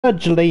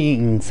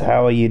Fudgelings,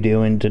 how are you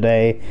doing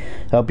today?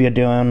 Hope you're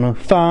doing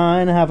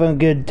fine, having a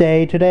good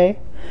day today.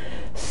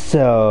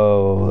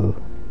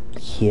 So,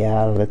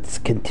 yeah, let's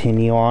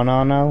continue on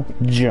our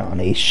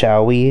journey,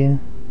 shall we?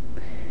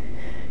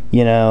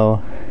 You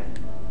know,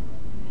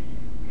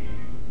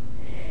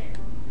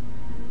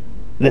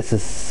 this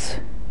is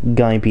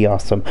going to be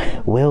awesome.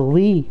 Will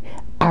we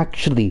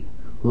actually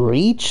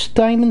reach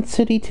Diamond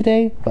City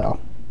today? Well,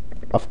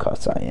 of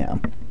course I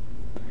am.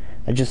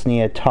 I just need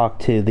to talk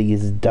to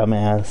these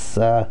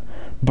dumbass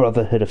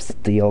Brotherhood of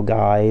Steel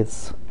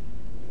guys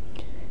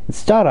and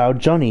start our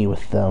journey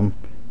with them.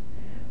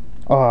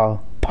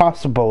 Or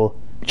possible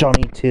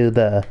journey to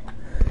the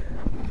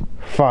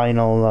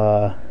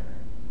final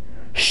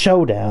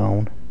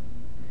showdown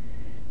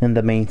in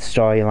the main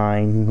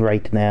storyline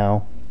right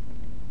now.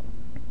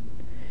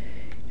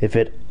 If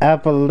it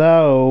ever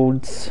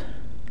loads,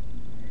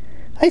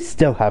 I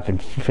still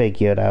haven't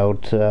figured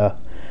out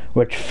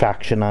which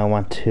faction I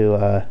want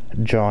to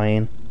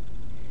join.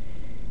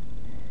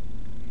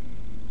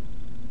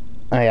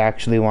 I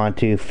actually want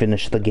to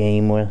finish the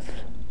game with.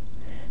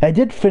 I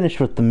did finish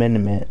with the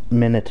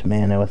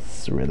Minutemen. It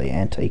was really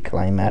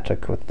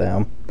anticlimactic with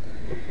them.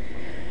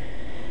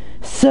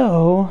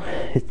 So,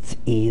 it's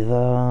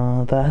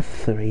either the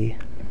three.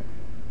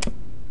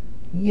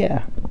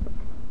 Yeah.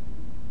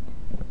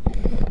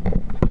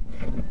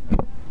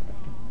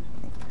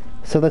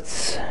 So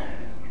let's...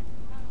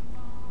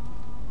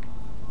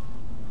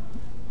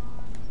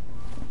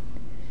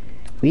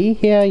 We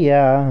hear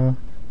ya.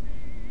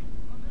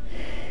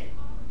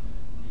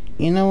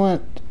 You know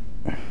what?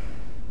 You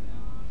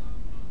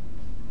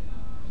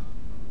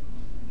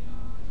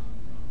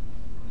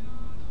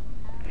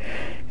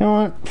know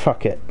what?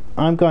 Fuck it.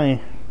 I'm going...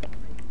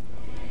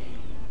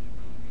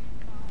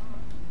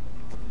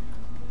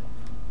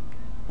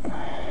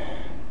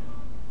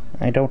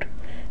 I don't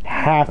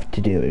have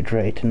to do it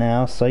right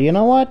now, so you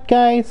know what,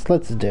 guys?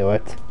 Let's do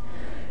it.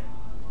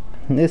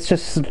 Let's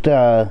just,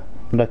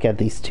 look at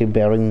these two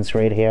buildings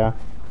right here.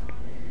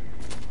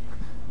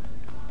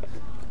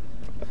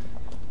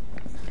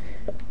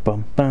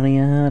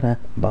 Bum-ba-yada,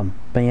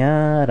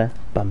 bum-ba-yada,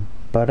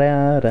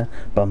 bum-ba-yada,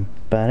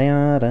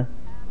 bum-ba-yada.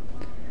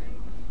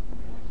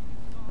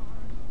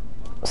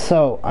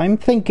 So, I'm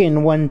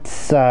thinking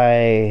once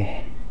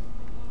I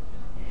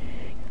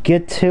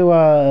get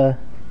to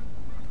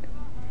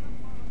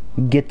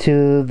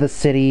the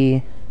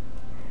city,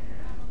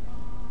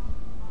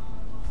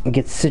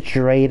 get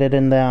situated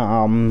in there,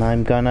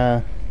 I'm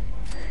gonna...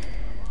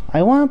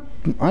 I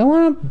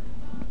wanna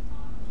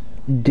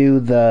do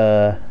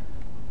the...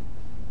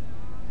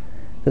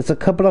 There's a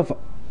couple of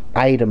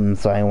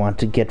items I want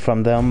to get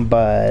from them,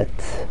 but...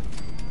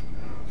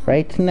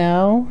 Right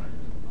now,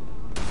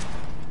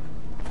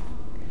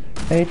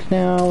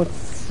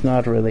 it's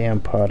not really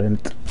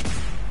important.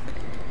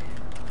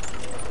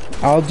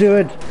 I'll do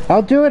it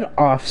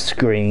off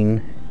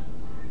screen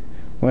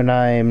when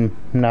I'm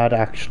not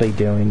actually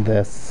doing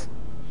this.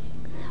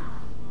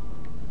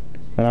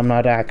 When I'm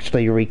not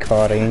actually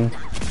recording.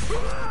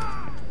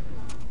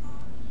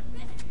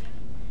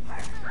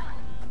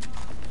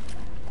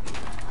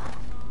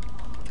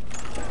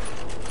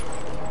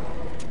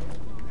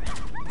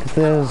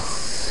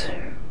 There's...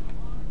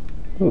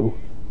 Ooh.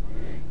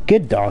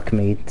 Good dog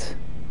meat.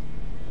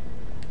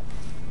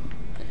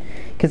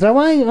 Cause I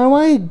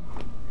want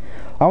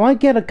to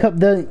get a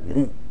couple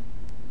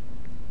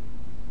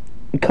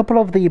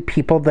of the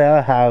people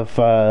there have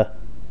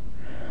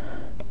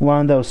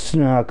one of those,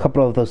 a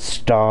couple of those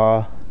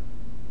star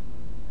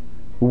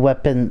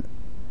weapon,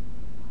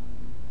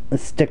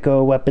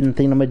 sticker weapon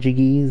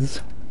thingamajiggies.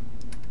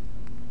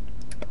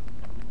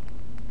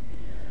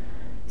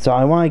 So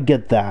I want to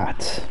get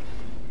that.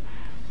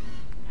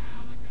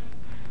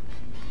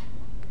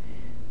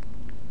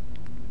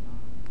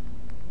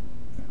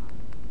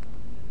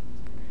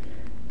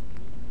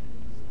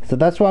 So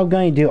that's what I'm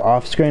going to do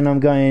off screen. I'm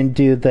going to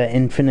do the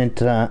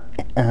infinite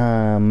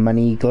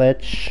money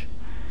glitch.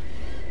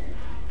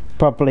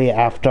 Probably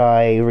after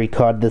I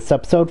record this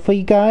episode for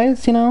you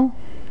guys, you know?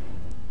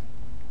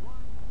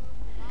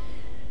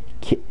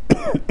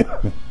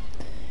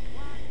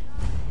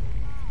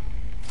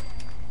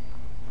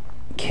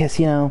 Cause,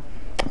 you know,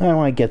 I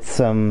want to get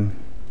some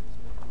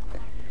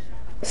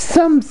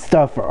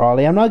stuff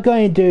early. I'm not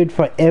going to do it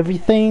for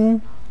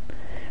everything,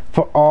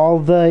 for all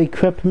the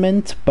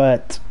equipment,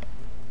 but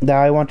that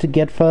I want to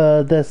get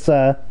for this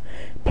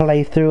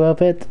playthrough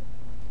of it.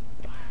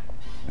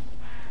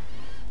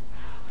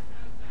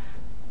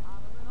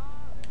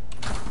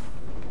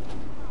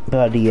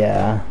 But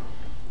yeah.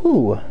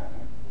 Ooh.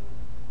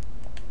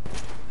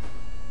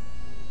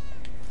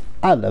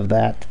 I love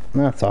that.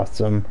 That's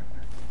awesome.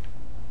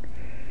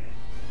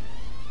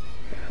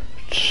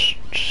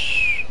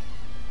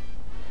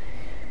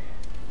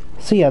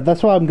 So yeah,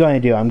 that's what I'm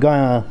going to do. I'm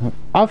going to,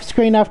 off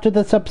screen after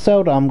this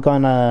episode, I'm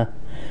going to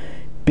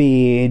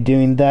be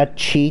doing that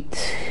cheap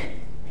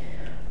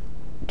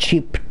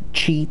cheat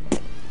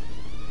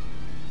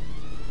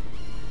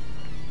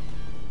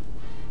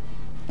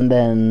And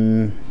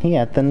then,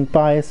 yeah, then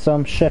buy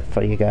some shit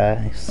for you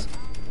guys.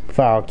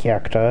 For our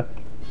character.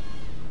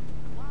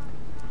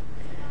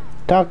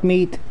 Dog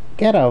meat,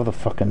 get out of the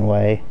fucking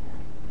way.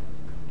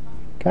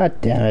 God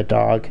damn it,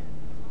 dog.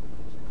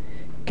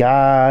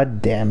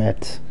 God damn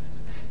it.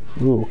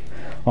 Ooh,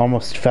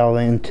 almost fell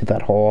into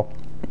that hole.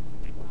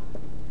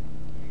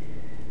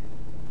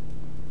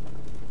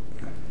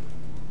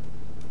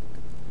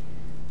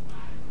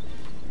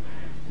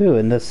 Ooh,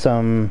 and there's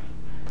some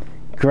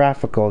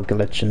graphical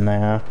glitch in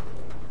there.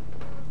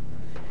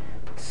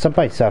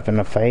 Somebody's having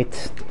a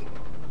fight.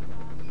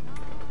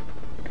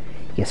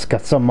 Yes,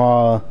 got some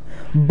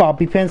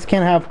bobby pins.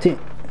 Can't have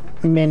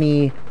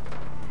many.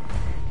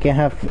 Can't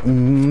have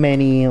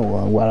many.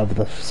 Well, whatever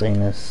the saying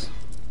is.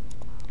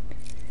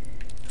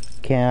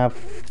 Can't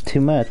have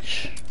too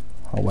much,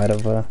 or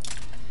whatever.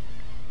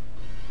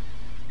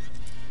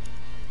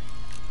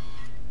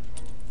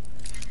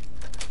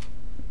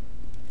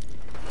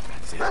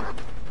 That's it.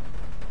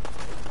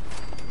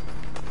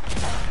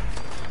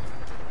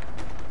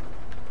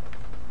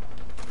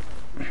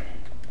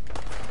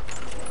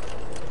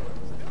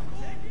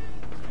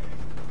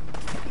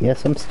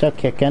 Yes, I'm still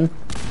kicking.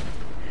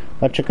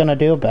 What you gonna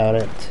do about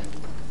it?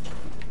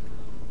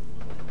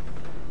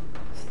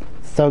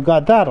 So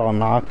got that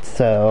unlocked,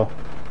 so...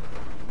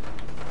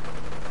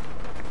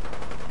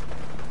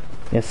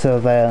 Yeah,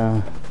 so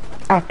the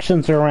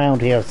action's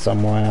around here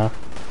somewhere.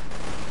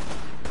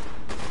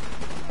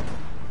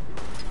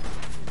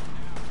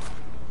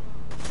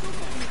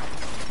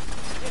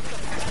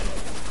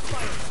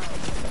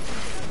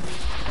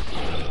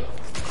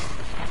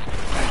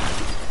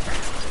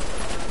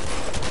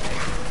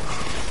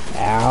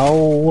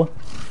 Ow.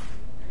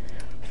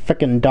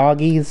 Frickin'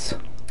 doggies.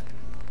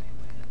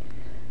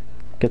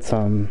 Get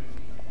some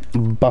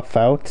buff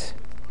out.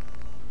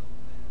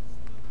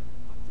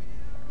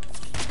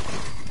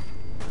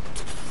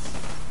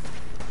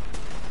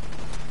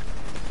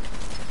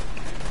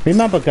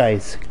 Remember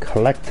guys,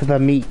 collect the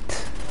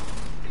meat.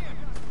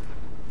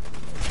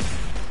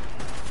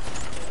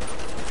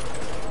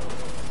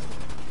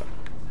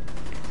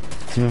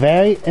 It's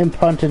very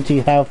important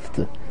you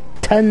have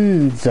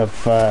tons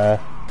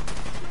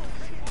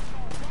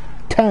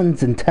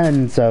and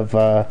tons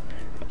of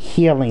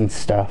healing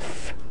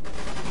stuff.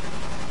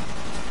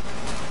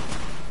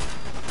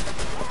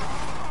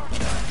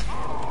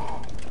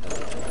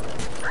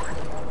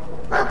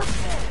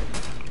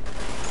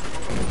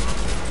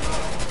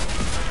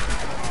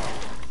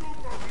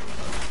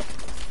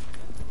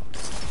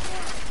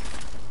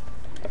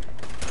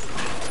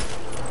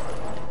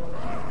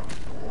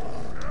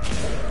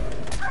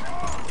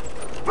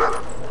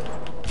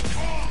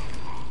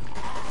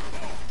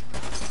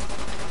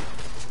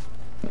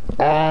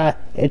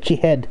 Itchy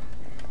head.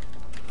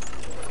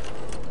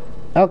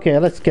 Okay,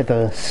 let's get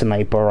the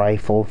sniper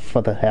rifle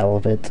for the hell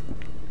of it.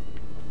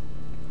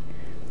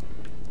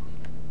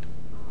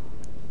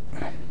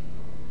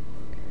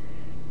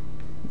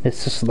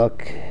 Let's just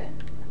look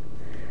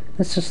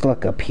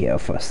up here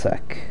for a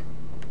sec.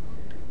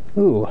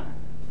 Ooh.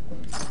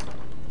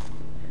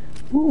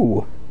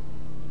 Ooh.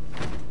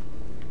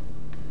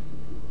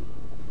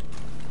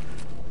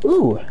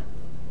 Ooh.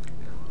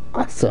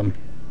 Awesome.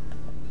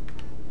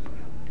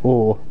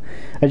 Ooh.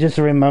 I just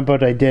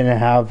remembered I didn't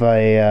have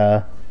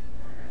a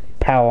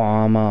power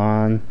armor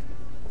on.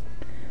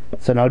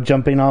 So no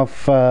jumping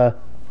off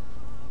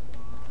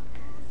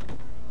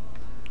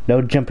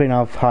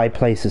high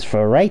places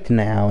for right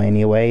now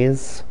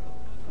anyways.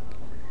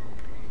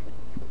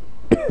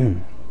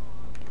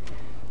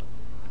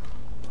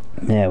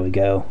 There we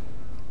go.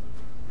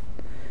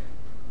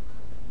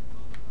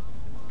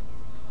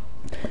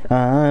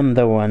 I'm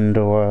the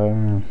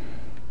Wanderer.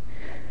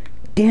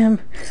 Damn,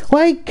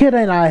 why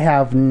couldn't I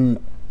have...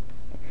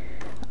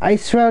 I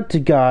swear to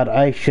God,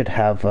 I should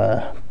have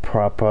a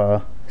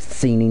proper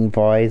singing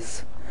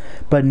voice.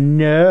 But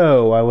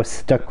no, I was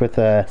stuck with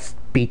a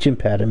speech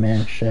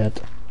impediment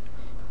shit.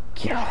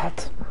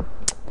 God.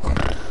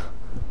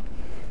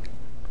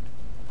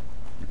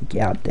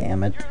 God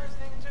damn it.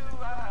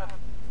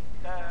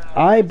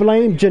 I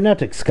blame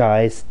genetics,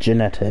 guys.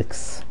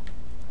 Genetics.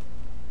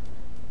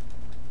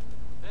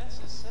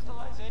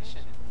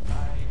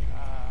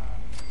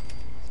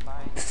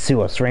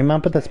 Sue us.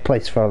 Remember this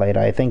place for later.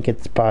 I think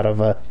it's part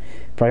of a...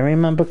 If I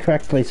remember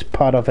correctly, it's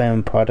part of an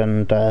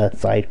important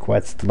side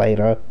quest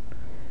later.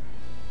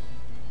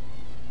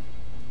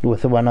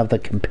 With one of the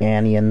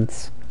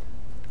companions.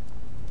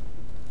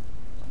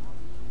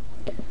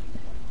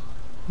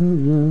 What do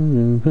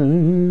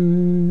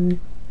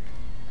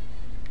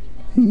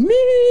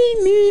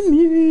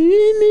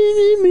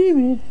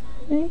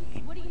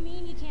you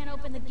mean you can't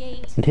open the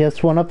gate? And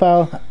here's one of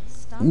our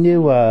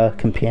new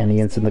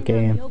companions in the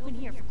game. Open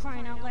here for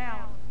crying out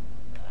loud.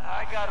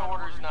 I got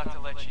orders not to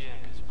let you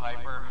in, Miss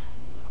Piper.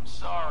 I'm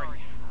sorry.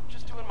 I'm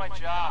just doing my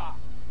job.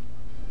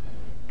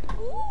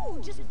 Ooh,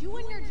 just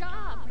doing your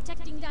job.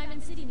 Protecting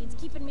Diamond City means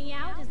keeping me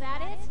out, is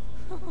that it?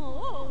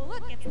 Oh,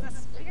 look, it's the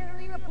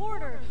scary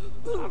reporter.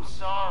 I'm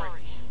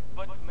sorry,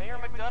 but Mayor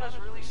McDonough's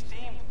really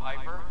steamed,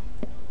 Piper.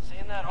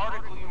 saying that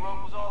article you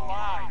wrote was all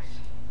lies.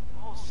 The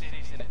whole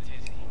city's in a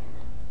tizzy.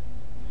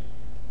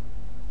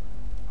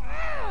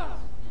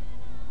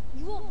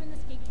 You open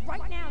this gate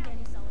right now,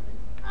 Danny Sullivan.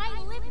 I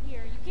live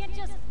here. You can't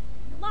just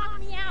lock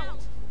me out.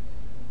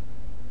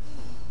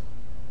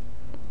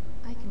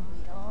 I can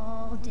wait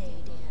all day,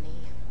 Danny.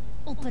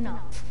 Open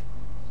up.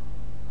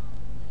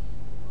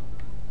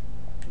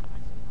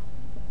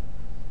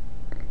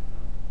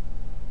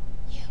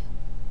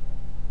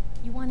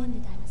 You want into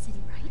Diamond City,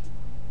 right?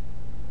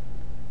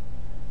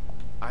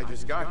 I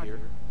just got here,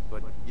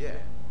 but yeah.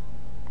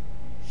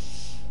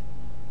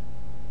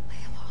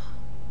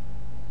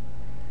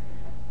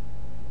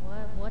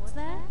 What's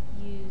that?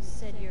 You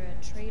said you're a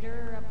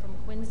trader up from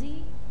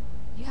Quincy?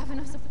 You have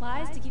enough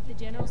supplies to keep the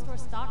general store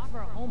stocked for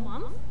a whole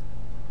month?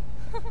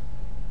 You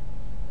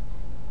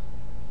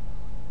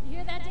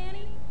hear that,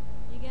 Danny?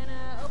 You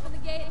gonna open the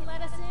gate and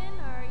let us in,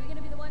 or are you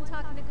gonna be the one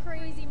talking to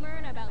crazy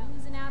Myrna about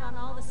losing out on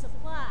all the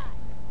supply?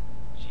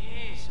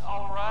 Jeez,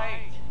 all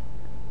right.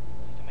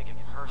 Need to make it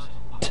personal.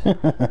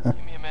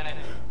 Give me a minute.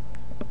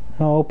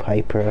 Oh,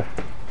 Piper.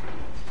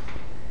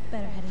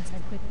 Better head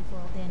inside quick before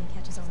old Danny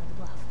catches on with the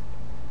bluff.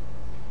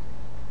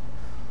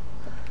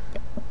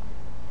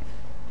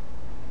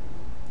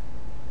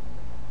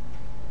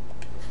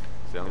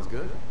 Sounds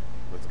good.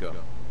 Let's go. A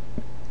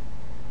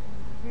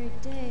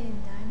great day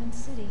in Diamond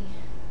City.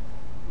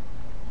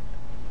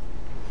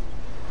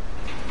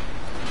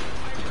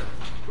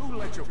 Who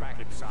let you back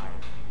inside?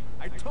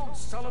 I told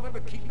Sullivan to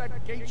keep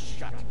that gate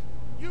shut.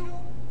 You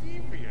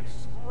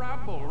devious,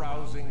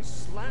 rabble-rousing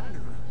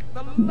slanderer.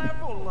 The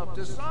level of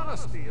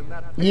dishonesty in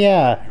that paper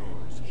Yeah, of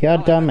yours. you're a I'll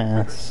have Critter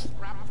dumbass.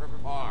 scrapped for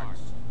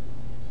parts.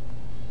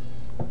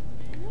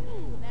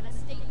 Ooh, that a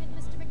statement,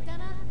 Mr.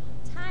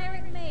 McDonough?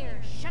 Tyrant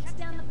mayor shuts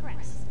down the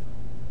press.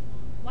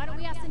 Why don't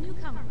we ask the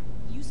newcomer?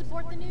 You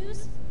support the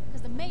news?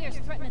 Because the mayor's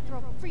threatened to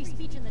throw free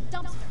speech in the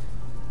dumpster.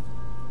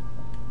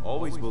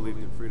 Always believed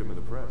in freedom of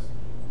the press.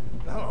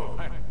 No,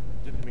 I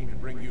didn't mean to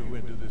bring you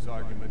into this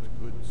argument,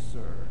 good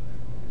sir.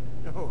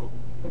 No.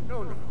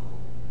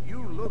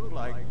 You look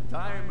like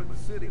Diamond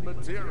City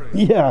material.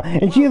 Yeah,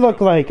 and you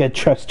look like a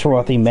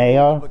trustworthy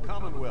mayor. The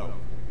Commonwealth.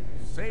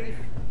 Safe,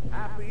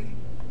 happy,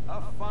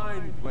 a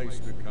fine place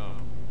to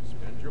come.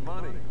 Spend your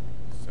money.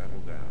 Settle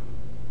down.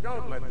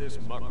 Don't let this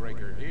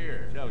muckraker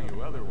here tell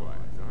you otherwise,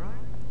 all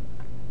right?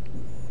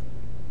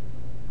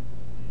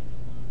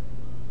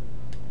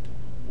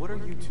 What are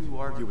you two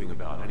arguing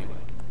about anyway?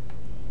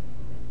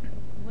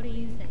 What do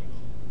you think?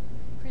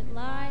 Print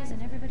lies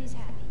and everybody's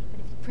happy, but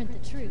if you print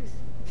the truth...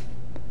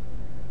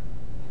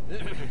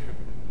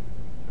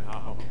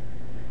 Now,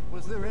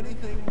 was there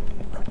anything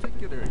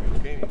particular you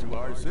came to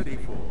our city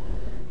for?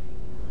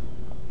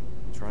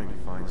 Trying to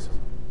find some.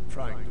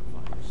 Trying to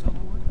find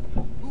someone?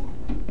 Who?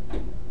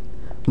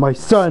 My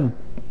son.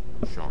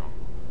 Sean.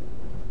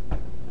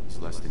 He's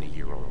less than a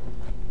year old.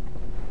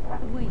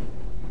 Wait,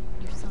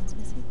 your son's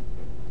missing?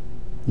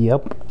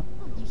 Yep.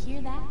 Oh, you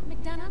hear that,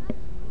 McDonough?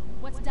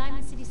 What's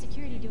Diamond City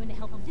Security doing to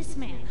help this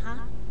man,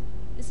 huh?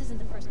 This isn't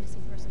the first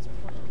missing persons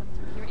report to come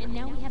through here, and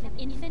now we have an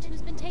infant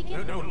who's been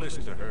taken? Don't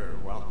listen to her.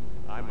 Well,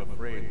 I'm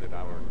afraid that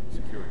our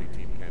security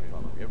team can't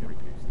follow every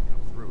case that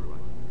comes through.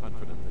 I'm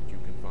confident that you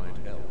can find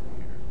help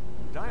here.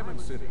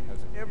 Diamond City has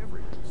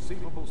every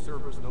conceivable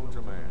service known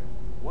to man.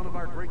 One of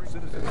our great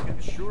citizens can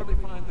surely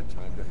find the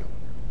time to help.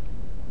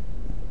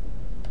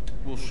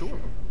 Well, sure.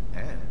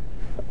 And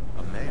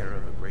a mayor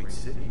of a great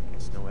city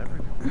must know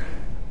everyone.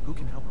 Who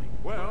can help me?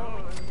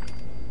 Well,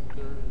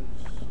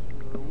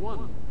 there's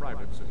one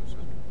private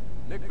citizen,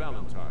 Nick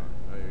Valentine,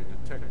 a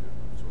detective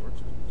of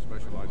sorts, who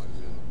specializes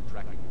in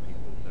tracking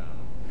people down.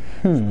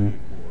 Say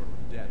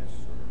for deaths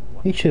or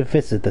what. You should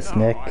visit this,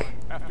 No, Nick.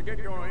 I have to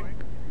get going.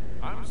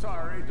 I'm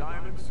sorry,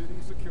 Diamond City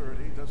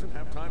Security doesn't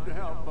have time to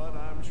help, but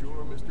I'm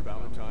sure Mr.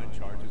 Valentine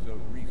charges a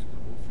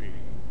reasonable fee.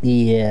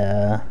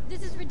 Yeah.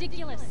 This is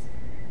ridiculous.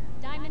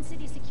 Diamond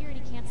City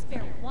Security can't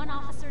spare one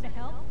officer to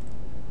help.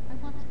 I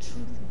want the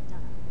truth, McDonough.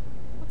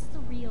 What's the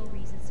real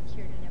reason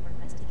security never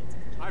investigates a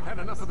case? I've had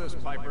enough of this,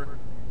 Piper.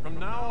 From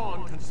now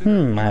on,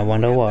 consider I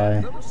wonder why.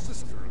 that little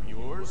sister of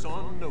yours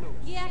on notice.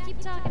 Yeah,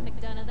 keep talking,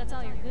 McDonough. That's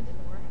all you're good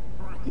for.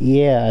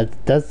 Yeah,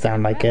 it does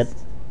sound like it.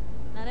 Rest.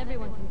 Not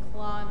everyone can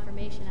claw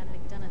information out of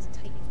McDonough's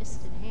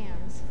tight-fisted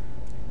hands.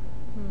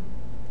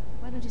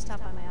 Why don't you stop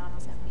by my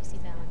office after you see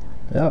Valentine?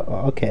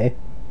 Oh, okay. I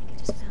think I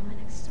just found my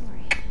next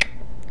story.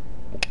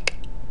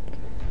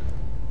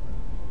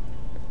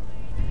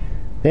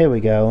 There we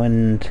go,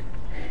 and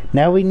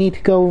now we need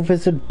to go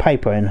visit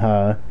Piper and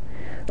her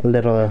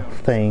little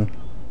thing.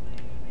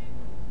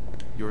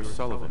 You're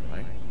Sullivan,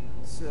 right?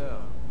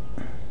 So,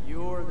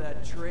 you're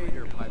that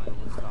trader Piper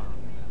was talking about.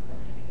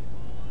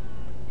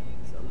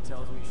 Something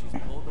tells me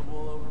she's pulled the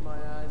wool over my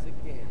eyes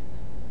again.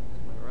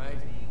 Am I right?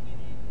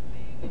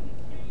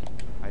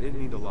 I didn't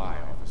mean to lie,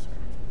 officer.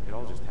 It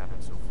all just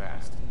happened so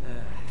fast.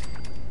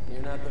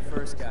 You're not the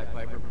first guy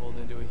Piper pulled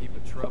into a heap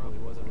of trouble he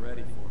wasn't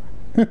ready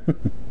for.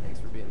 Thanks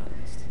for being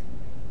honest.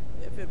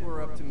 If it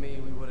were up to me,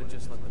 we would have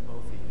just let the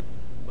both of you.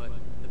 But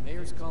the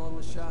mayor's calling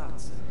the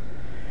shots.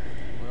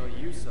 Well,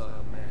 you saw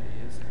how mad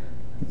he is.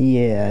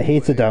 Yeah,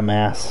 he's a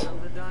dumbass.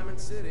 Welcome to Diamond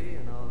City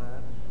and all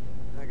that.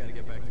 I gotta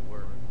get back to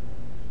work.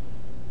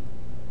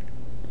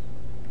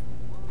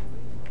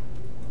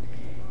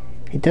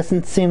 He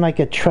doesn't seem like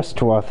a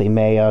trustworthy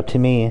mayor to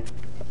me.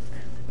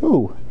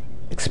 Ooh,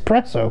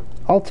 espresso.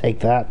 I'll take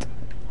that.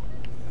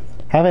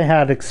 Haven't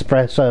had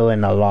espresso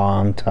in a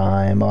long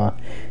time, or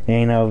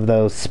any of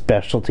those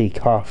specialty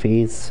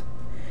coffees.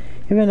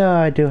 Even though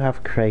I do have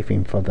a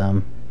craving for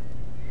them.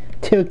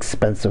 Too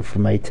expensive for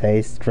my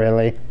taste,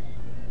 really.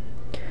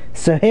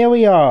 So here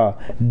we are,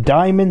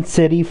 Diamond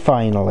City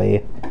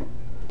finally.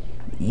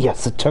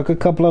 Yes, it took a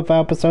couple of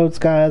episodes,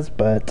 guys,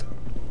 but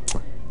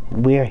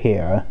we're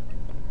here.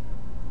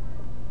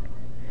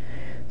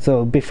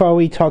 So before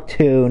we talk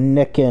to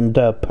Nick and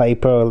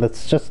Piper,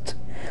 let's just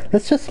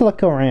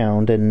look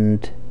around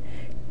and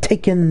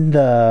take in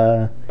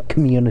the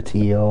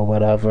community or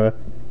whatever.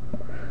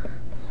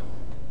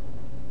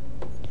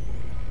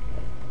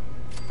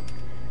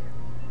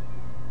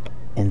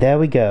 And there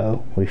we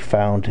go. We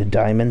found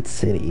Diamond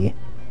City.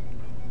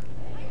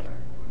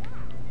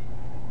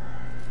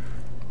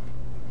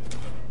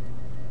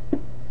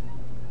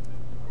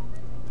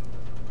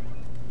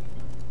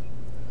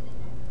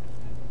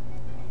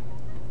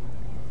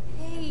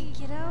 Hey,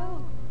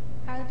 kiddo.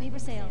 How are the paper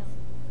sales?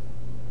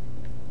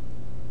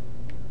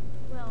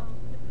 Well,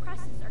 the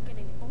presses are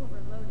getting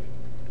overloaded.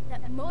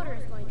 That motor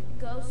is going to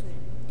go soon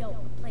if we don't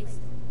replace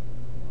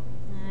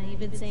it. You've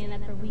been saying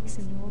that for weeks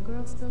and the old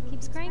girl still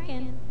keeps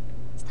cranking.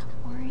 Stop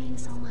worrying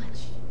so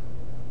much.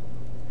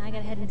 I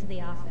gotta head into the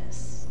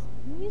office.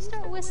 You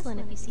start whistling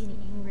if you see any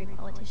angry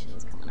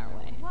politicians coming our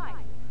way. Why?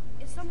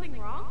 Is something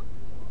wrong?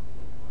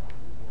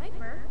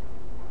 Piper?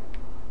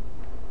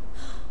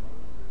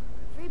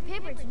 Free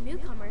paper to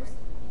newcomers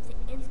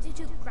if the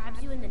Institute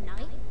grabs you in the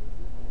night?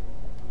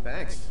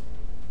 Thanks,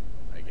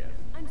 I guess.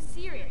 I'm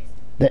serious.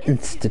 The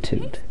Institute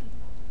Institute. takes people.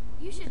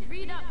 You should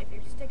read up if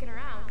you're sticking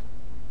around.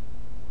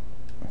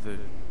 The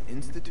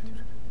Institute?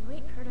 You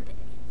ain't heard of the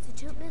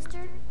Institute, mister?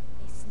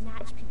 They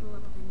snatch people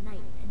up in the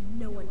night and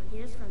no one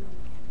hears from them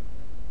again.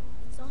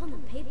 It's all in the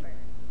paper.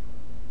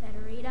 Better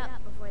read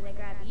up before they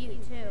grab you,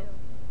 too.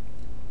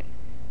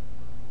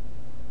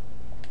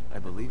 I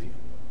believe you.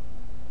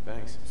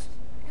 Thanks.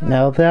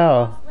 Now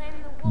they're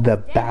the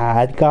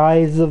bad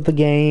guys of the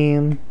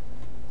game.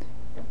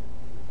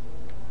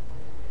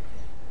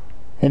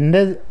 In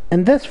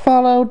this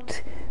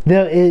Fallout,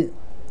 there is,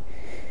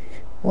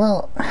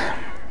 well,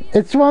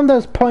 it's one of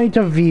those point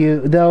of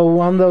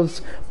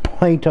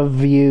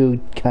view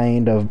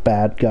kind of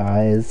bad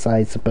guys,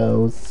 I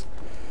suppose.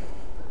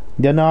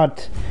 They're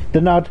not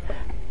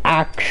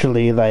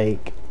actually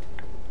like,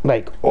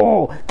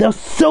 oh, they're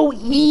so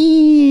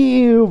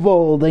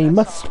evil, they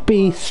must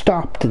be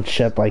stopped and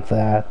shit like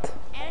that.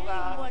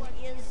 Anyone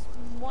is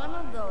one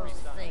of those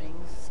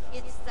things.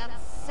 It's that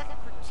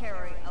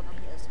secretary of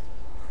his,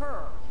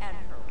 her and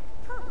her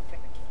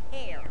perfect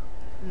hair.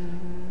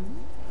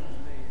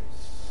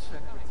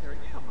 Secretary,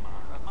 come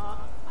on.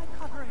 I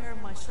cut her hair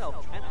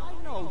myself, and I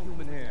know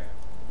human hair.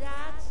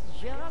 That's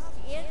just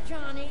it,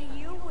 Johnny.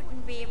 You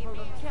wouldn't be able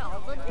to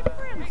tell the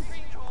difference.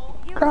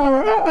 You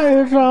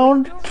I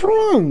sound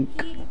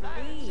drunk. keep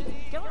bleed.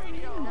 Don't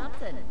mean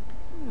nothing.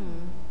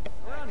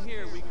 Around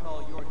here, we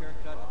call your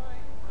haircut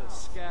the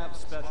scab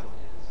special.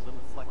 Little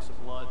flecks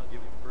of blood,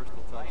 give it a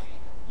personal touch.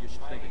 You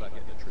should think about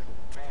getting a treatment.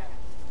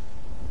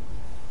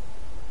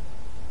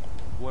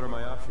 What are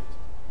my options?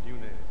 You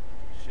name it.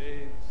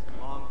 Shades,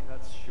 long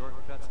cuts, short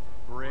cuts,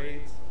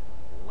 braids,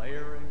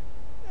 layering.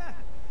 Yeah,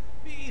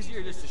 be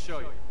easier just to show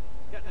you.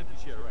 Got an empty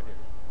chair right here.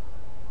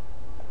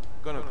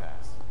 Gonna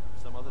pass.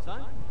 Some other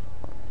time?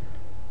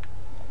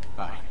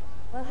 Bye.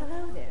 Well,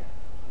 hello there.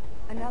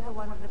 Another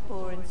one of the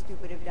poor and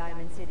stupid of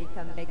Diamond City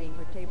come begging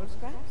for table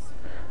scraps?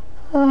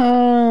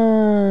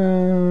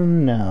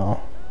 No.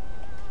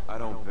 I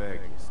don't beg,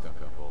 you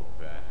stuck-up old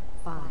bat.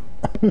 Fine.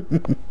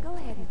 Go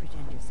ahead and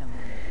pretend you're someone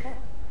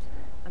important.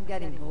 I'm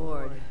getting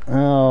bored.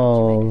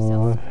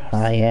 Oh,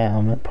 I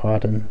am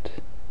important.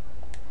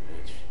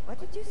 What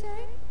did you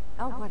say?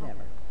 Oh,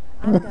 whatever.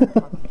 I'm done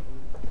talking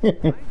to you. I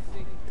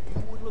think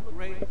you would look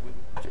great with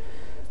just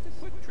a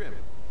quick trim.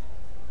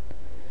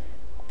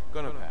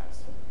 Gonna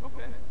pass.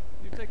 Okay,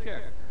 you take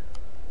care.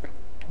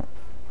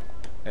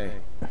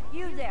 Hey,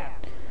 You there.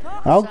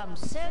 Talk I'll- some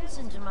sense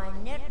into my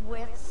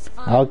nitwit son.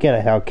 I'll get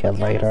a haircut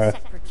Your later.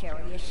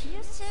 secretary, is she a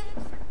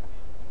synth?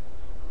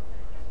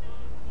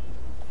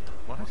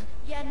 what?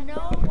 You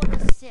know what a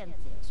synth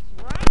is,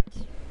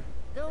 right?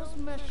 Those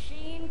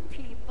machine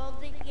people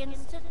the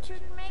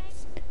Institute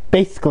makes?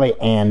 Basically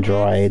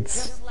androids.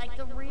 Just like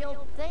the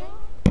real thing.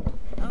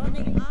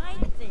 Only I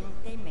think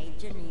they made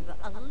Geneva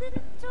a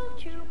little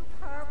too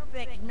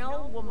perfect.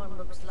 No woman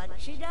looks like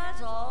she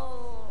does.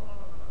 Oh,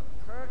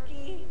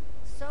 perky.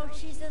 So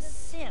she's a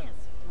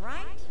synth,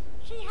 right?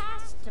 She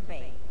has to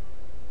be.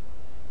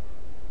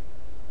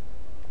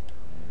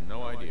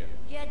 No idea.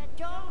 You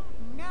don't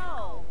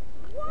know.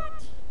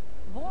 What?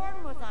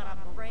 Born without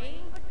a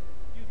brain?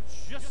 You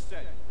just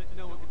said that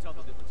no one can tell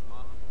the difference,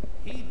 Ma.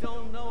 He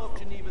don't know if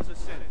Geneva's a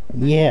sin.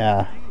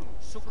 Yeah.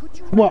 So could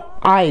you Well,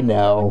 I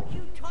know,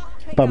 You talk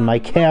to but your my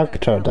mother,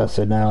 character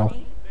doesn't know.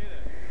 Hey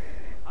there.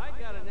 I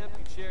got an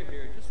empty chair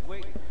here. Just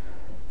wait.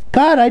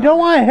 God, I don't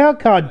want a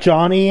haircut,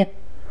 Johnny.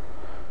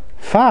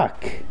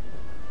 Fuck. Who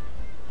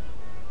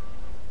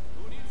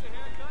needs a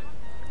haircut?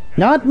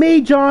 Not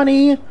me,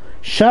 Johnny.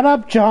 Shut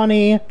up,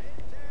 Johnny. I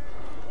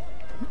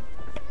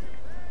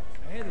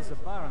hear there's a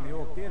bar in the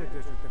old theater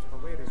district that's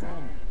Paredes'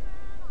 home.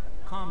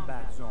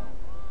 Combat zone.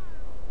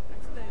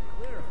 I'd stay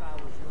clear if I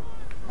was you.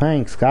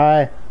 Thanks,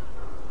 guy.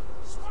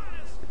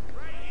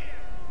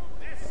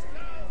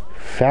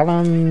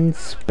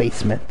 Fallon's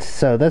basement.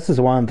 So this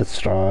is one of the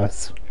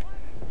straws.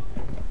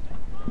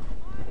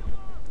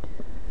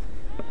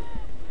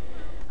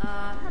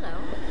 Hello.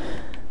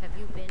 Have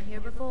you been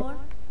here before?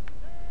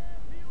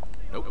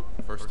 Nope,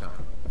 first time.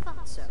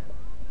 Thought so.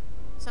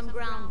 Some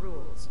ground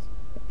rules.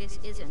 This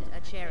isn't a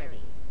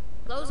charity.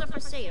 Clothes are for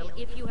sale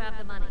if you have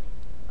the money.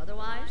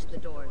 Otherwise, the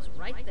door's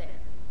right there.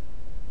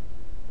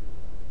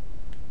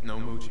 No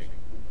mooching.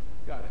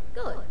 Got it.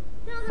 Good.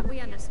 Now that we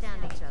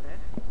understand each other,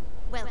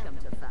 welcome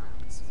to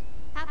Fallon's.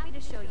 Happy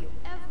to show you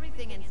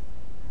everything in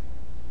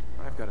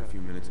I've got a few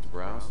minutes to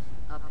browse.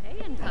 a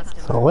paying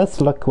customer. So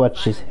let's look what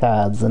she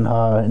has in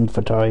her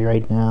inventory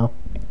right now.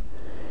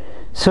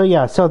 So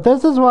yeah, so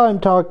this is what I'm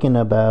talking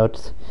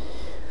about.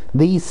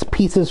 These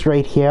pieces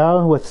right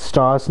here with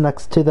stars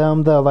next to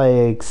them, they're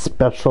like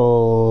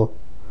special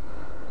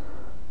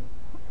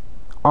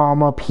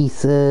armor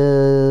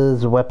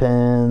pieces,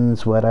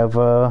 weapons,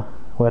 whatever,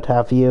 what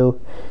have you.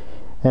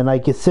 And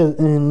like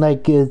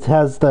it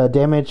has the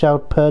damage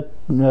output,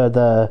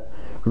 the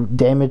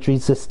damage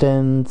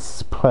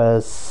resistance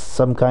plus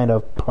some kind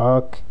of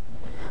perk.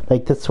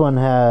 Like this one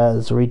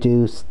has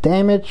reduced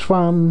damage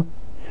from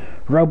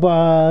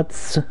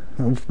robots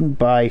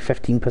by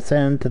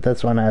 15%.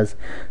 This one has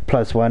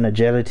 +1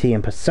 agility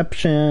and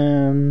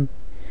perception.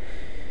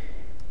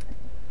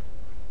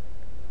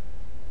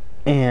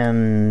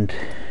 And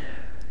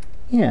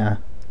yeah.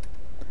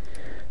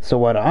 So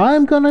what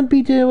I'm gonna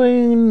be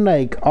doing,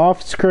 like,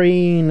 off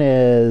screen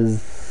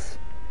is...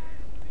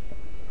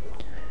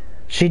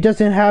 She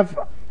doesn't have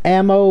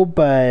ammo,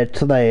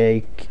 but,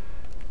 like...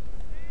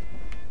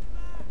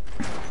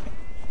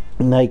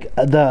 Like,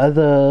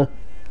 the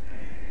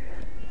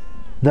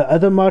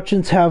other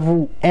merchants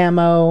have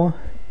ammo.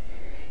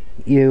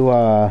 You,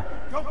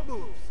 Don't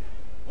move!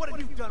 What have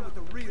you done with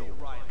the real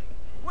Riley?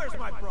 Where's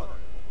my brother?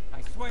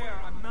 I swear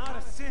I'm not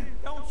a sin.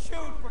 Don't shoot,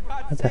 for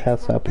God's sake. What the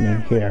hell's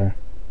happening here?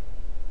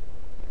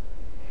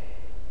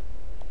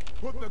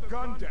 Put the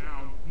gun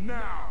down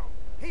now.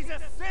 He's a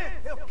sin!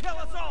 He'll kill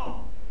us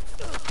all!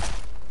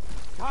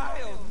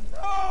 Kyle,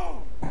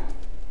 no!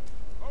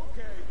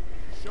 Okay,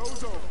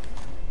 show's over.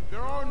 There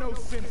are no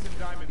sins in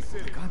Diamond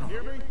City.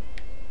 Hear me?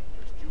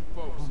 Just you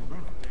folks.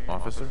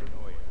 Officer?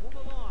 Move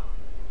along.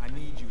 I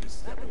need you to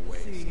step away.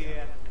 See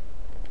here.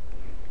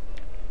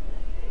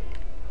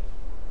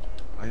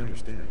 I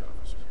understand,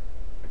 officer.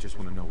 I just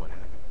want to know what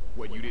happened.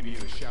 What, you didn't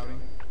hear the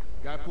shouting?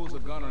 Guy pulls a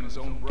gun on his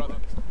own brother,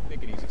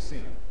 thinking he's a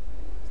sinner.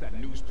 It's that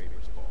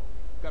newspaper's fault.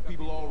 Got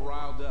people all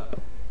riled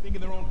up, thinking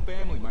their own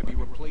family might be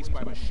replaced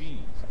by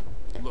machines.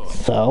 Look,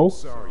 So?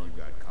 sorry you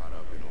got caught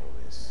up in all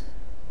this,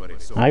 but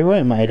it's so... I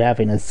wouldn't mind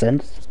having a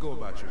sense. Just go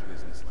about your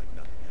business like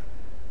nothing happened.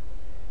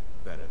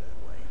 Better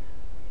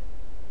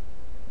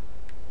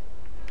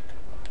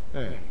that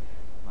way. Hey,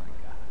 My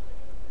God.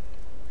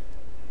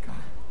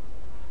 God.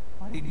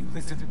 Why didn't you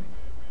listen to me?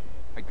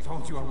 I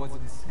told you I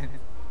wasn't a sin.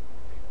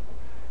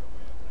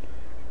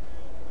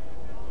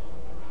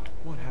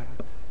 what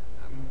happened?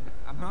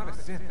 I'm not a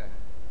Sith.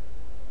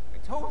 I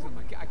told him.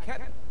 I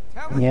kept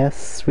telling him.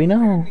 Yes, we Why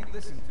know. didn't he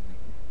listen to me?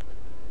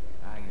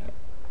 I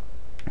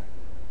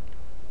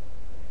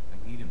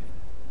need him.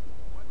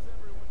 What's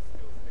everyone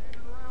still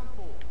standing around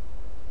for?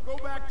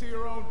 Go back to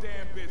your own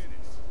damn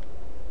business.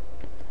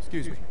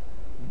 Excuse me.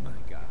 My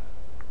God.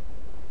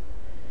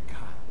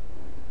 God.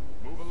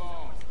 Move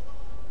along.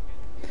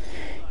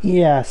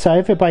 Yeah, so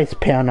everybody's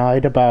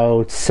paranoid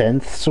about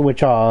synths,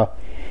 which are...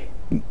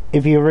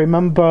 If you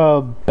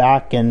remember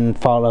back in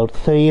Fallout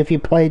 3, if you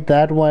played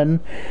that one,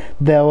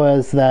 there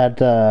was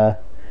that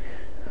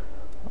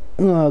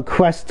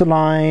quest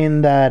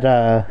line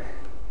that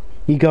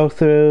you go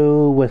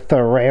through with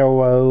the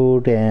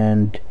railroad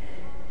and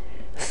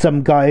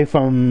some guy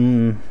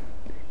from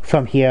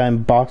here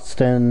in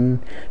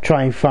Boston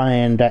try and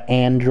find an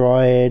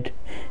android.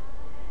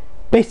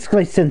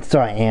 Basically, synths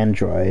are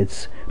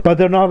androids, but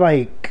they're not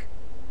like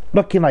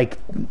looking like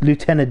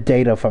Lieutenant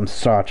Data from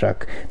Star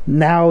Trek.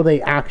 Now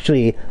they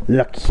actually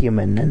look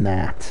human in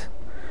that.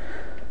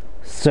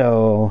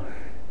 So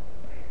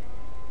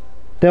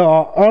there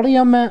are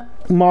earlier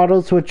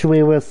models which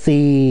we will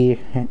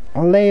see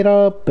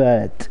later,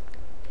 but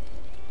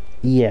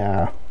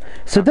yeah.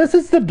 So this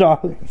is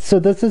the So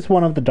this is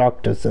one of the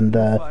doctors in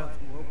the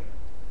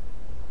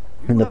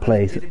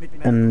place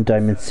in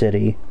Diamond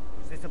City.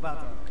 Is this about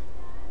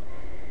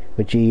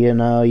Which, you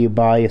know, you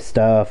buy your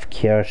stuff,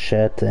 cure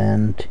shit,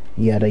 and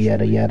yada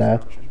yada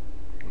yada.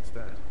 What's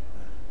that?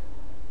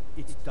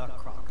 It's Doc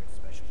Crockett's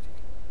specialty.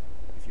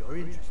 If you're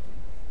interested,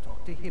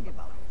 talk to to him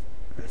about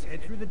it. Just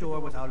head through the door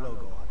with our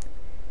logo on it.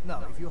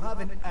 Now, if you have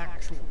an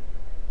actual...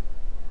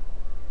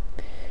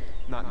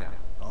 Not now.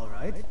 All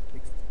right.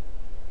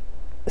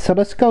 So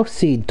let's go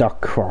see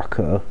Doc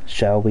Crocker,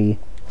 shall we?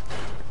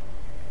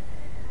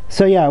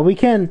 So yeah, we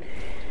can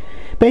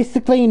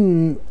basically,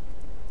 and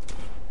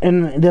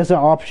there's an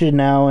option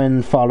now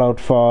in Fallout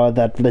 4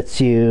 that lets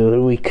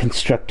you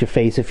reconstruct your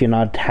face if you're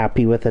not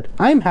happy with it.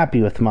 I'm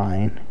happy with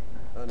mine.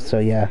 So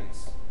yeah.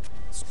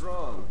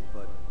 Strong,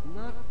 but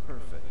not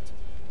perfect.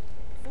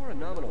 For a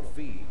nominal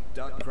fee,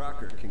 Doc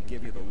Crocker can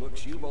give you the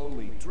looks you've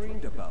only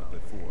dreamed about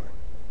before.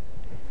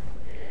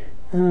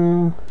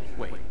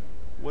 Wait,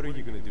 what are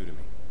you gonna do to me?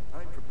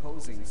 I'm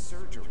proposing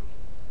surgery.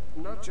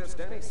 Not just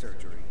any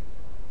surgery.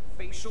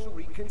 Facial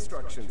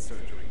reconstruction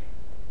surgery.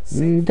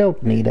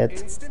 Don't need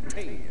it.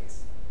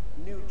 Instantaneous.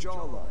 New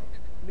jawline.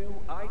 New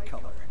eye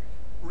color.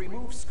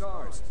 Remove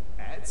scars.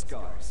 Add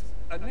scars.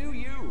 A new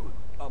you.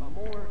 A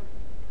more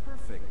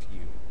perfect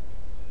you.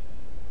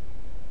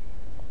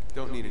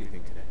 Don't need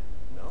anything today.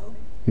 No?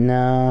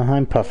 No,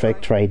 I'm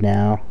perfect right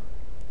now.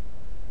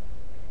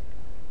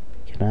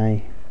 Can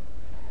I?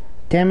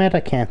 Damn it, I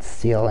can't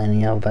steal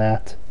any of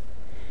that.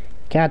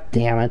 God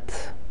damn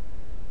it.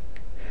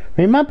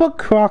 Remember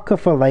Crocker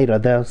for later.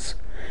 There's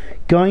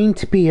going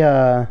to be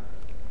a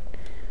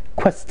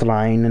quest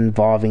line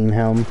involving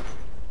him.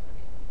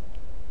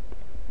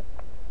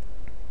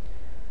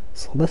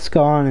 So let's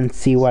go on and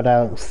see what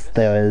else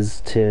there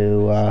is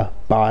to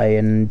buy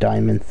in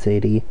Diamond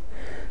City.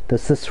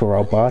 There's this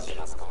robot.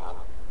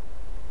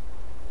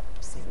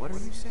 What are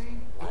you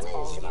saying?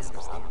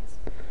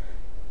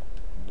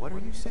 What are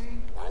you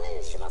saying?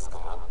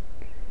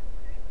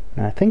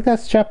 I think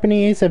that's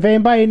Japanese. If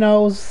anybody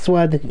knows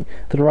what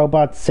the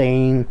robot's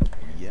saying,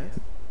 Yes.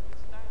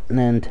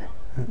 and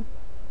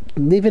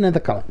leave it in the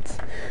comments.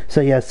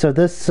 So yeah, so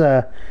this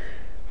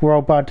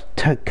robot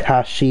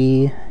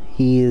Takashi,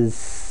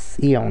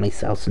 he only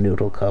sells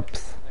noodle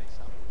cups.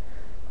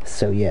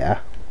 So yeah,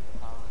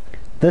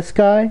 this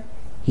guy,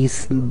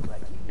 this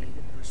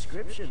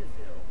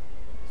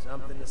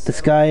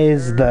guy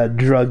is the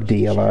drug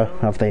dealer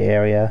of the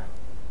area.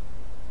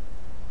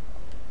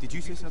 Did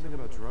you say something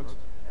about drugs?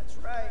 That's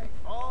right.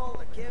 All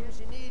the chems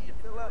you need to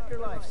fill out your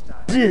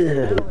lifestyle.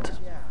 Dude.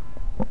 Yeah.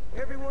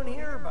 Everyone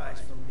here buys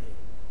from me.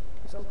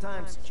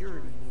 Sometimes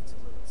security needs a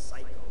little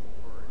psycho,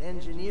 or an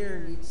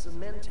engineer needs some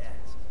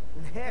mentats.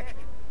 And heck,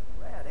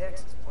 Rad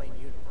X is plain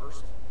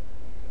universal.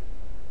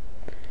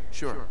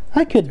 Sure.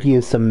 I could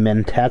use some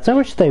mentats. I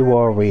wish they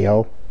were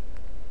real.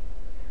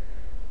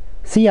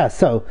 So yeah,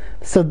 so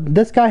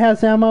this guy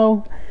has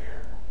ammo.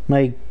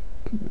 Like,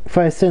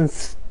 for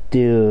instance,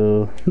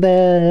 do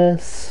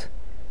this,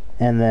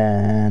 and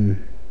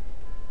then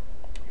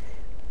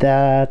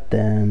that,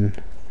 then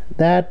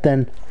that,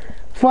 then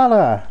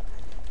voila!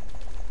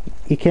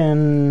 You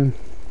can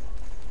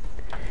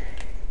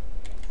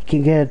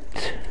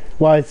get,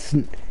 well, it's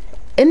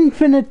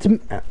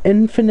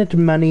infinite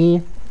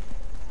money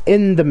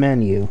in the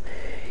menu.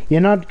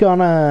 You're not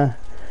gonna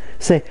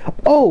say,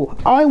 oh,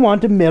 I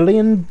want $1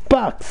 million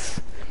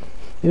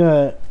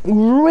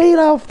right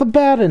off the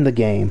bat in the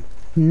game.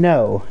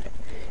 No.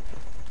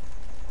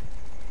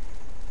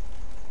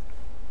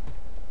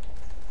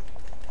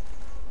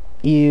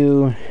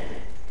 You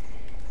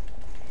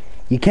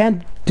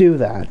can't do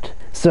that.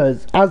 So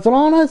as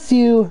long as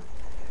you're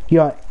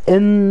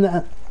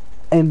in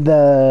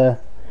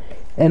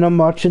a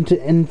merchant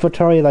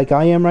inventory like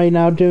I am right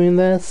now doing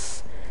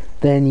this,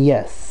 then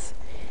yes,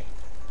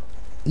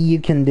 you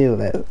can do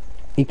that.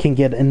 You can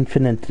get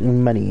infinite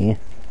money.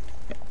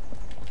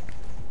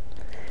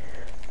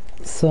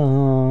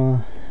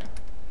 So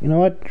you know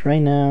what? Right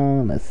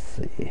now, let's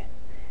see.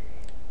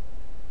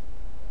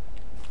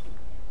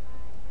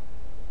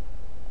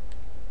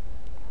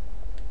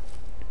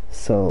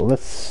 So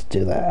let's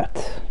do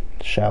that,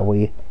 shall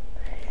we?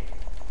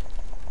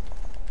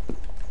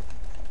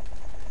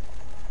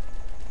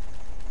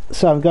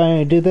 So I'm going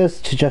to do this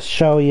to just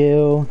show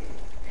you,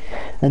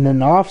 and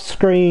then off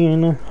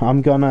screen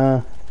I'm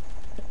gonna,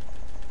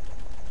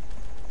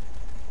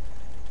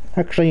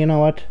 actually, you know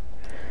what,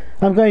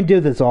 I'm going to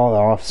do this all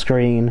off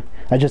screen.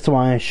 I just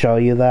want to show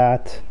you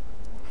that.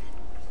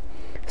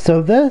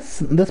 So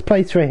this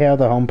place right here,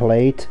 the home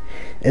plate,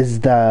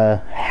 is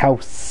the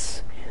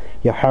house,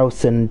 your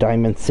house in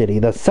Diamond City.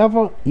 There's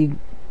several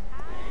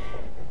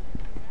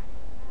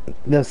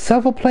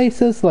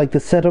places like the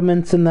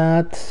settlements and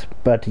that,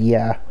 but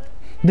yeah,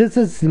 this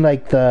is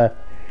like the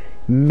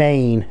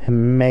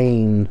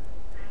main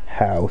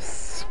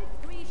house.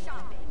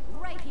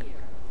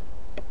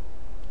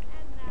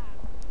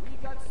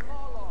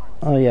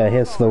 Oh yeah,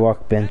 here's the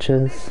work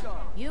benches.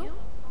 You?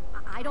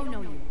 I don't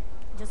know you.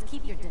 Just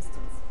keep your distance.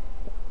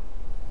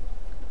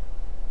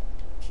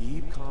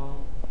 Keep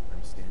calm.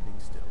 I'm standing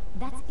still.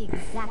 That's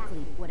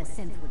exactly what a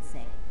synth would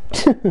say.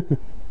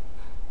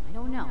 I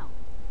don't know.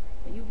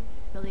 Are you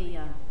really,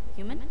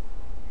 human?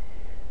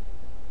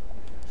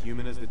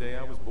 Human as the day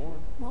I was born.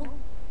 Well,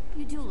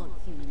 you do look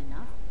human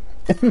enough.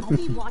 I'll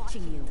be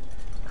watching you.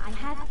 I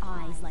have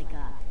eyes like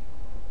a...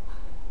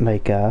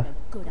 Like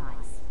good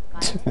eyes.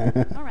 Got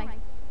it. All right.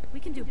 We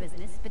can do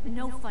business, but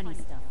no funny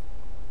stuff.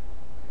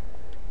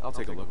 I'll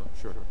take a look,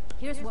 sure.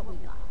 Here's what we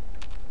got.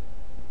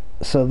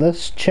 So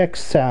this chick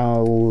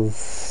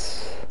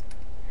sells,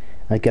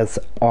 I guess,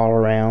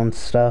 all-around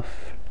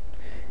stuff.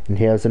 And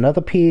here's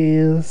another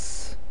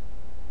piece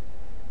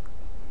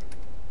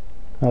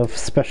of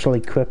special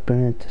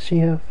equipment. Does she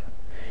have?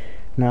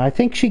 No, I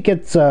think she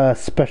gets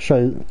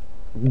special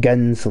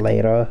guns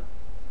later.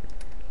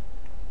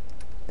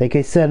 Like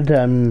I said,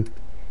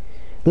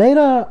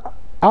 later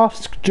off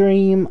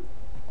stream,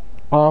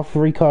 off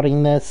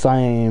recording this,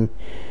 I'm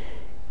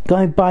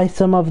going to buy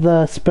some of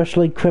the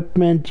special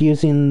equipment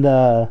using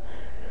the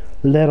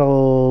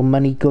little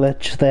money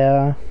glitch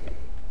there,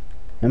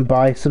 and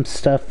buy some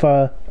stuff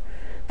for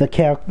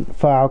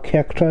our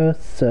characters.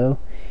 So,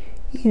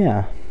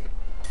 yeah.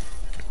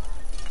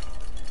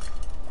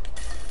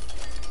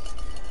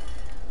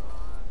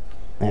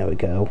 There we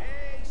go.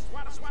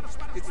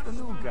 It's the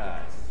new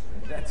guy.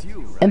 That's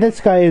you, right? And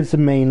this guy is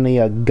mainly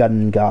a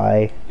gun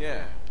guy.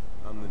 Yeah,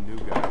 I'm the new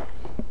guy.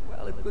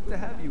 Well, it's good to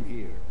have you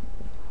here.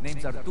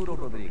 Name's Arturo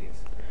Rodriguez.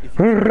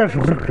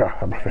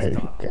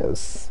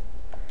 Rodriguez.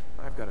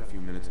 I've got a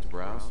few minutes to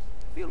browse.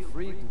 Feel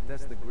free to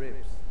test the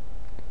grips.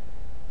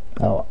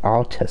 Oh,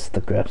 I'll test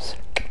the grips.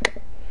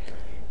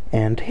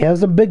 And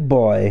here's a big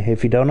boy.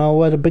 If you don't know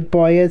what a big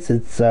boy is,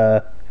 it's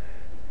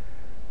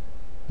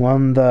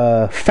one of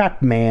the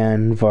Fat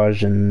Man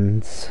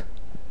versions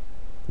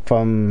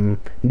from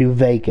New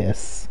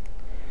Vegas.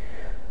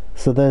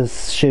 So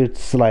this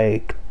shoots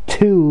like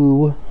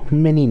 2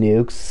 mini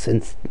nukes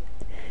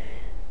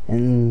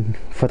and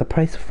for the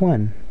price of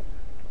 1.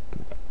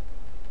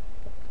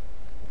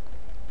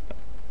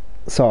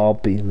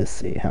 So let's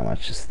see, how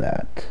much is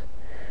that?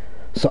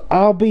 So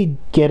I'll be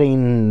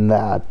getting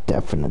that,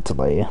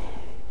 definitely.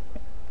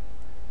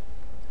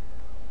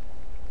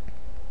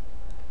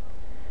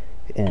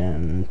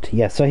 And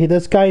yeah, so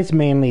this guy's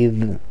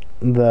mainly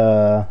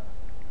the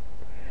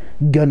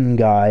gun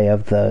guy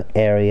of the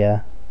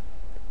area.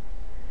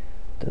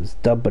 Does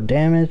double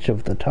damage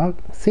of the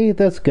top. See,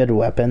 that's good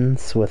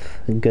weapons with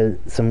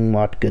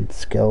somewhat good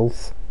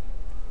skills.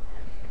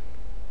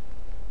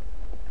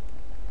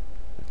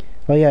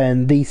 Oh yeah,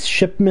 and these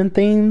shipment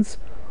things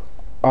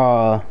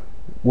are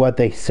what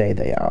they say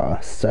they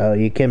are. So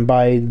you can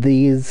buy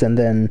these, and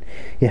then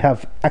you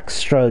have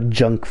extra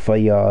junk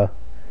from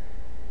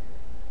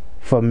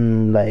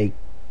like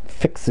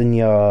fixing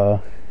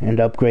your and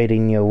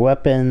upgrading your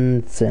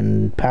weapons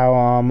and power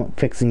armor,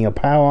 fixing your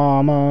power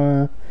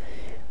armor,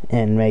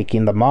 and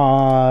making the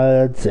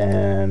mods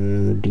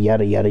and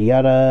yada yada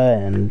yada,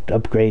 and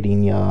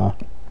upgrading your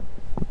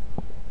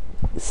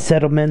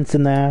settlements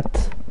and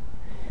that.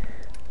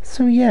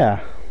 So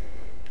yeah.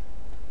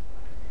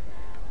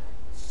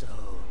 So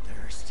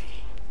thirsty.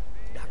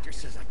 Doctor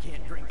says I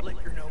can't drink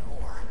liquor no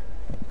more.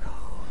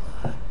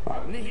 Cola.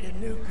 Need a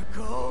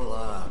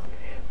Nuka-Cola.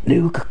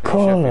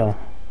 Nuka-Cola.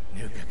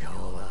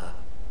 Nuka-Cola.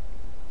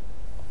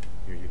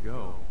 Here you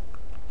go.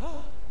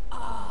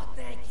 Ah,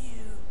 thank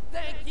you.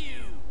 Thank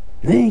you.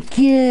 Thank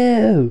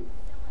you.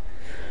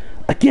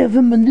 I give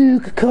him a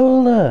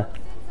Nuka-Cola.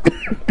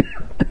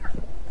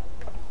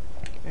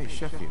 Hey,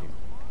 Sheffield.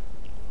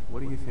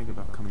 What do you think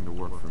about coming to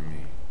work for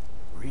me?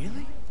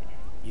 Really?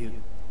 You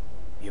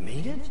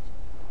mean it?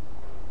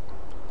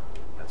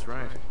 That's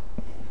right.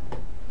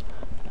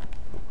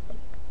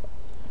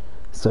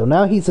 So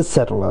now he's a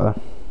settler.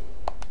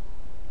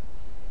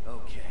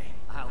 Okay,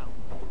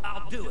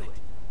 I'll do it.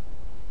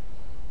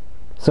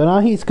 So now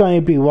he's going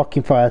to be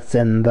working for us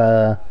in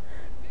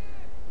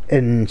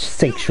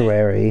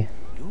Sanctuary.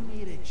 You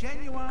need a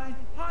genuine,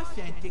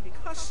 authentic,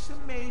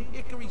 custom-made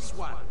hickory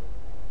swab.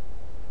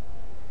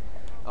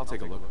 I'll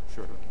take a look,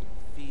 sure.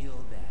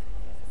 Feel that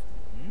heft,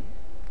 hmm?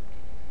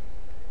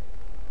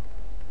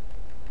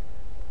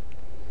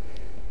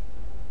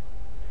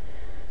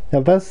 Now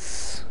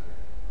this,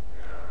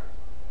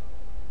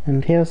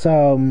 and here's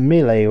our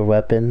melee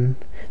weapon.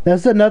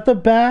 There's another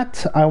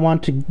bat.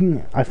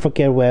 I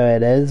forget where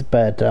it is,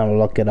 but I'll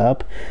look it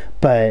up.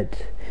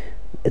 But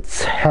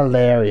it's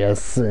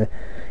hilarious.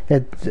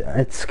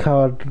 It's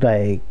called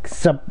like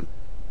sub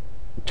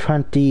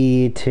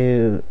 20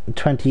 to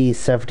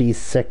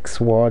 2076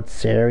 World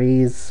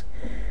Series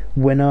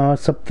winner or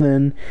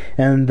something,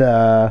 and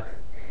the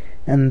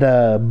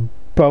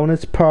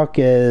bonus perk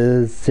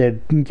is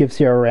it gives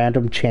you a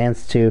random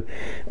chance to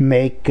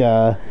make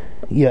your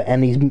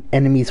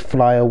enemies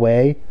fly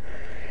away,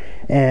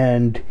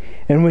 and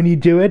when you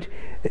do it,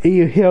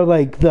 you hear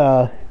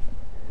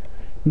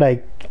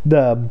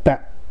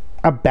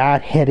a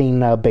bat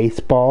hitting a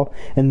baseball,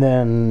 and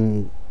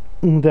then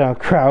the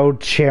crowd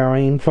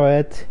cheering for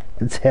it.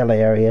 It's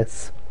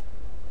hilarious.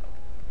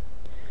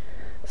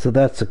 So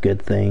that's a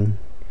good thing.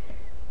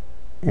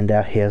 And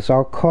now here's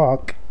our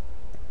cock.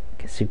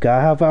 Guess you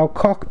gotta have our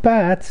cock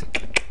bats.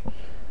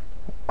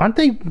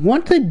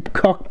 Weren't the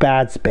cock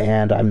bats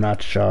banned? I'm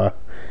not sure.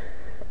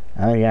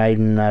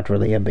 I'm not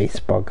really a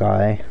baseball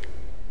guy.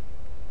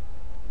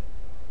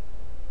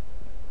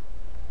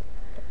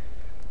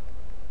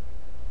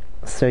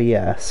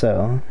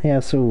 So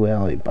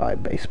we'll buy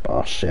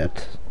baseball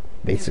shit,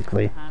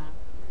 basically.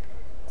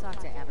 Talk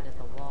to Abbott at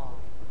the wall.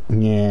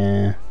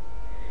 Yeah.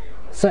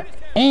 So,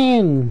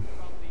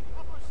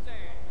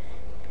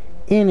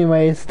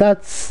 anyways,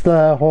 that's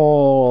the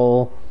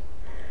whole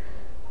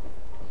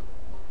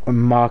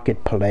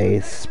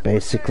marketplace,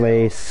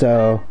 basically.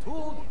 So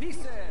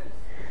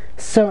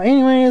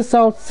anyways,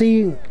 I'll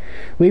see.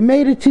 We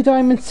made it to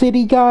Diamond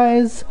City,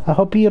 guys. I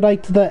hope you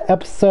liked the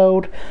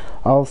episode.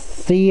 I'll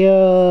see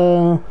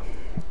you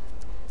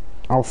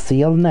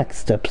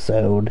next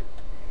episode.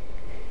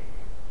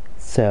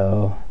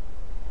 So,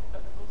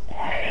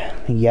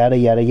 yada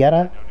yada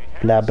yada,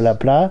 blah blah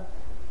blah.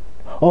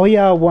 Oh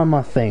yeah, one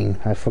more thing.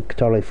 I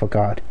totally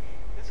forgot.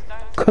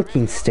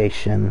 Cooking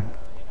station.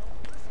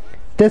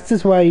 This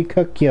is where you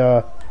cook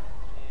your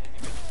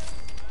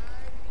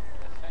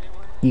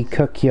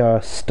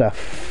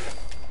stuff.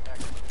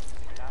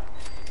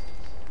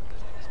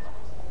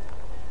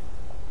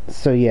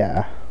 So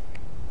yeah.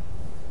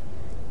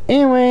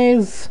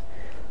 Anyways,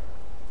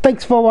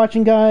 thanks for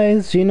watching,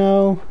 guys. You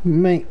know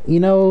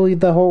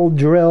the whole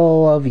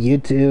drill of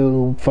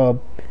YouTube for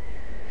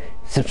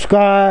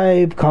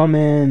subscribe,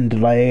 comment,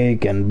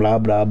 like, and blah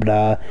blah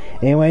blah.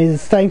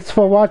 Anyways, thanks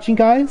for watching,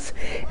 guys,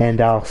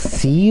 and I'll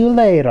see you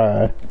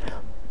later.